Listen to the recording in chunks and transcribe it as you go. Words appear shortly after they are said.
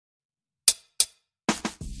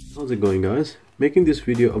How's it going, guys? Making this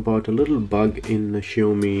video about a little bug in the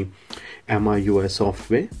Xiaomi MIUI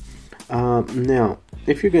software. Now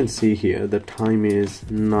if you can see here, the time is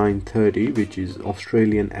 9:30, which is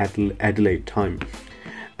Australian Adelaide time.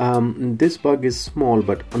 This bug is small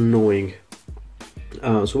but annoying.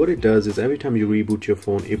 So what it does is every time you reboot your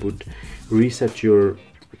phone, it would reset your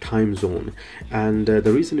time zone, and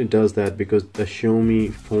the reason it does that because the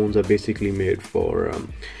Xiaomi phones are basically made for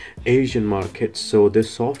Asian markets, so this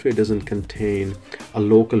software doesn't contain a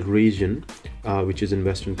local region which is in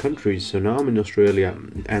Western countries. So now I'm in Australia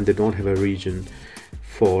and they don't have a region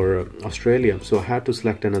for Australia, so I had to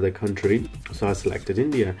select another country, so I selected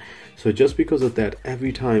India. So just because of that,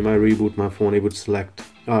 every time I reboot my phone, it would select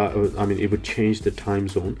it would change the time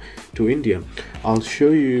zone to India. I'll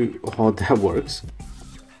show you how that works.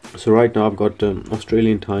 So right now I've got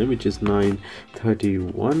Australian time, which is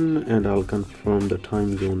 9:31, and I'll confirm the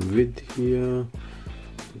time zone with here.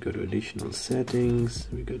 We go to additional settings,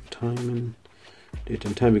 we got time and date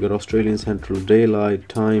and time, we got Australian Central Daylight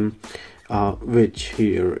Time, which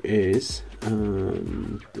here is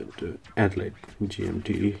Adelaide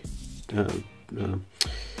GMT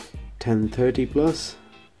 10:30 plus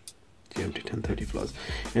GMT 10:30 plus.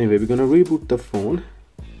 Anyway, we're gonna reboot the phone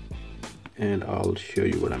and I'll show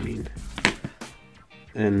you what I mean,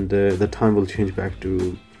 and the time will change back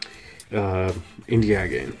to India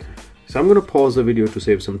again. So I'm gonna pause the video to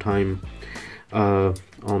save some time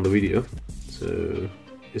on the video. So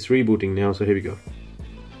it's rebooting now, so here we go.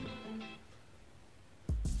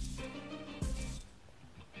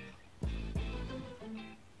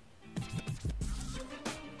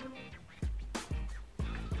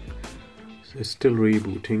 So it's still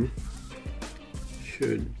rebooting,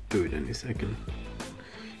 should do it any second.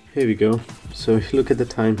 Here we go. So if you look at the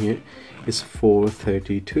time here, it's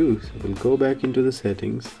 4:32. So we'll go back into the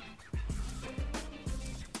settings.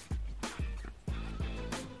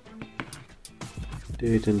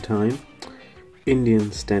 Date and time,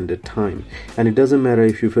 Indian Standard Time. And it doesn't matter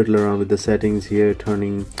if you fiddle around with the settings here,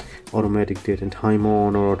 turning automatic date and time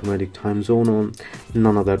on or automatic time zone on.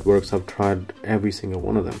 None of that works. I've tried every single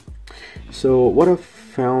one of them. So what I've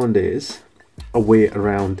found is a way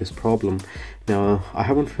around this problem. Now I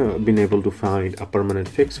haven't been able to find a permanent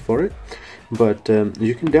fix for it, but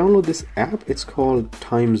you can download this app. It's called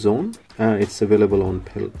Timezone. It's available on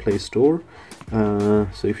Play Store.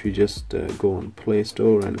 So if you just go on Play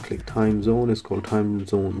Store and click Timezone, it's called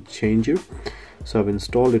Timezone Changer. So I've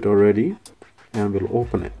installed it already and we'll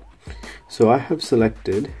open it. So I have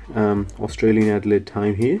selected Australian Adelaide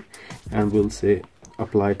time here, and we'll say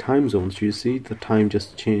apply time zones. You see the time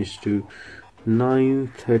just changed to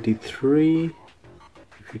 9:33,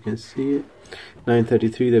 if you can see it,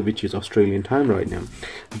 9:33 there, which is Australian time right now.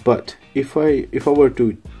 But if I were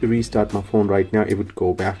to restart my phone right now, it would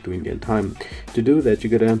go back to Indian time. To do that, you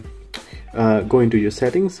gotta go into your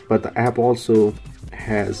settings, but the app also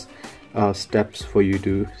has steps for you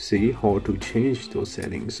to see how to change those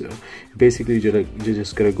settings. So basically you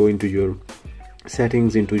just gotta go into your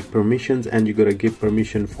settings, into permissions, and you gotta give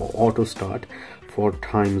permission for auto start for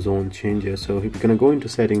time zone changes. So if you're gonna go into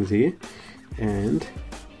settings here, and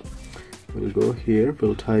we'll go here,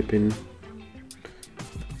 we'll type in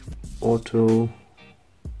auto.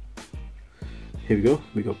 Here we go,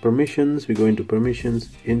 we got permissions, we go into permissions,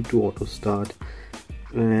 into auto start,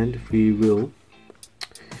 and we will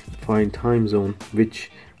find time zone,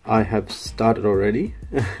 which I have started already.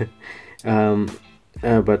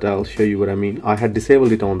 But I'll show you what I mean. I had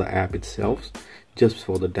disabled it on the app itself just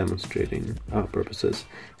for the demonstrating purposes.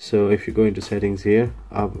 So if you go into settings here,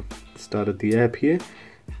 I've started the app here,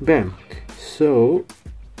 bam. So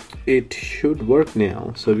it should work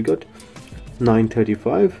now. So we got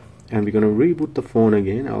 9:35 and we're gonna reboot the phone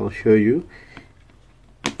again. I'll show you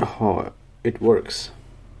how it works.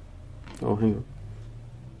 Oh, hang on,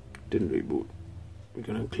 didn't reboot. We're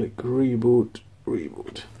gonna click reboot.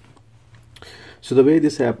 So the way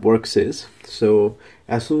this app works is, so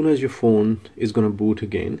as soon as your phone is going to boot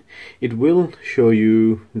again, it will show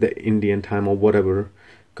you the Indian time or whatever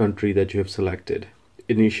country that you have selected.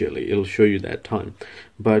 Initially it'll show you that time,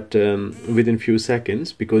 but within few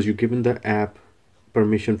seconds, because you've given the app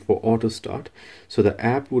permission for auto start, so the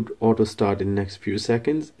app would auto start in the next few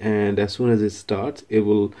seconds, and as soon as it starts, it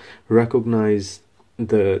will recognize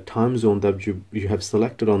the time zone that you have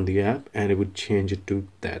selected on the app, and it would change it to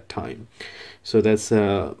that time. So that's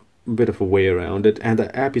a bit of a way around it, and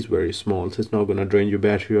the app is very small, so it's not going to drain your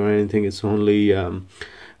battery or anything. It's only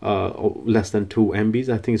less than 2 MBs.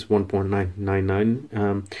 I think it's 1.999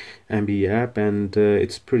 MB app, and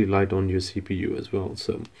it's pretty light on your CPU as well.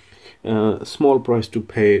 So small price to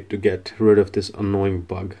pay to get rid of this annoying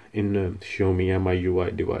bug in Xiaomi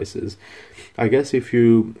MIUI devices. I guess if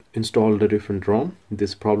you installed a different ROM,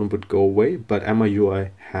 this problem would go away, but MIUI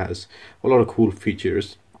has a lot of cool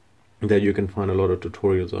features that you can find a lot of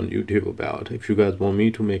tutorials on YouTube about. If you guys want me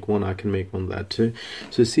to make one, I can make one that too.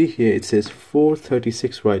 So see here, it says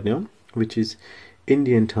 4:36 right now, which is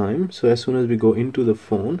Indian time. So as soon as we go into the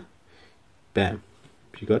phone, bam,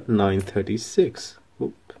 you got 9:36.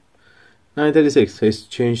 9:36. So it's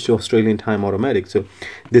changed to Australian time automatic. So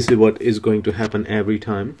this is what is going to happen every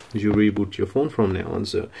time you reboot your phone from now on.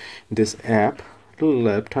 So this app,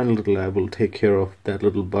 tiny little app, will take care of that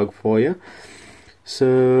little bug for you.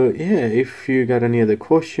 So yeah, if you got any other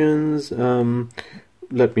questions,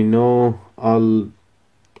 let me know.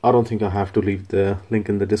 I don't think I have to leave the link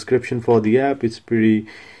in the description for the app. It's pretty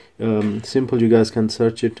simple. You guys can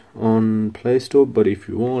search it on Play Store, but if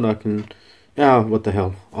you want, I can, what the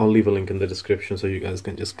hell, I'll leave a link in the description so you guys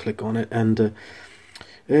can just click on it, and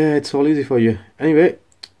yeah, it's all easy for you. Anyway,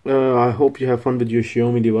 I hope you have fun with your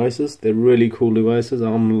Xiaomi devices. They're really cool devices.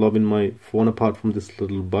 I'm loving my phone apart from this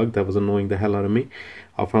little bug that was annoying the hell out of me.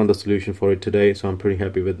 I found a solution for it today, so I'm pretty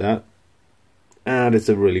happy with that. And it's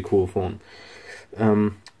a really cool phone.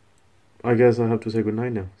 I guess I have to say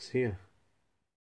goodnight now. See ya.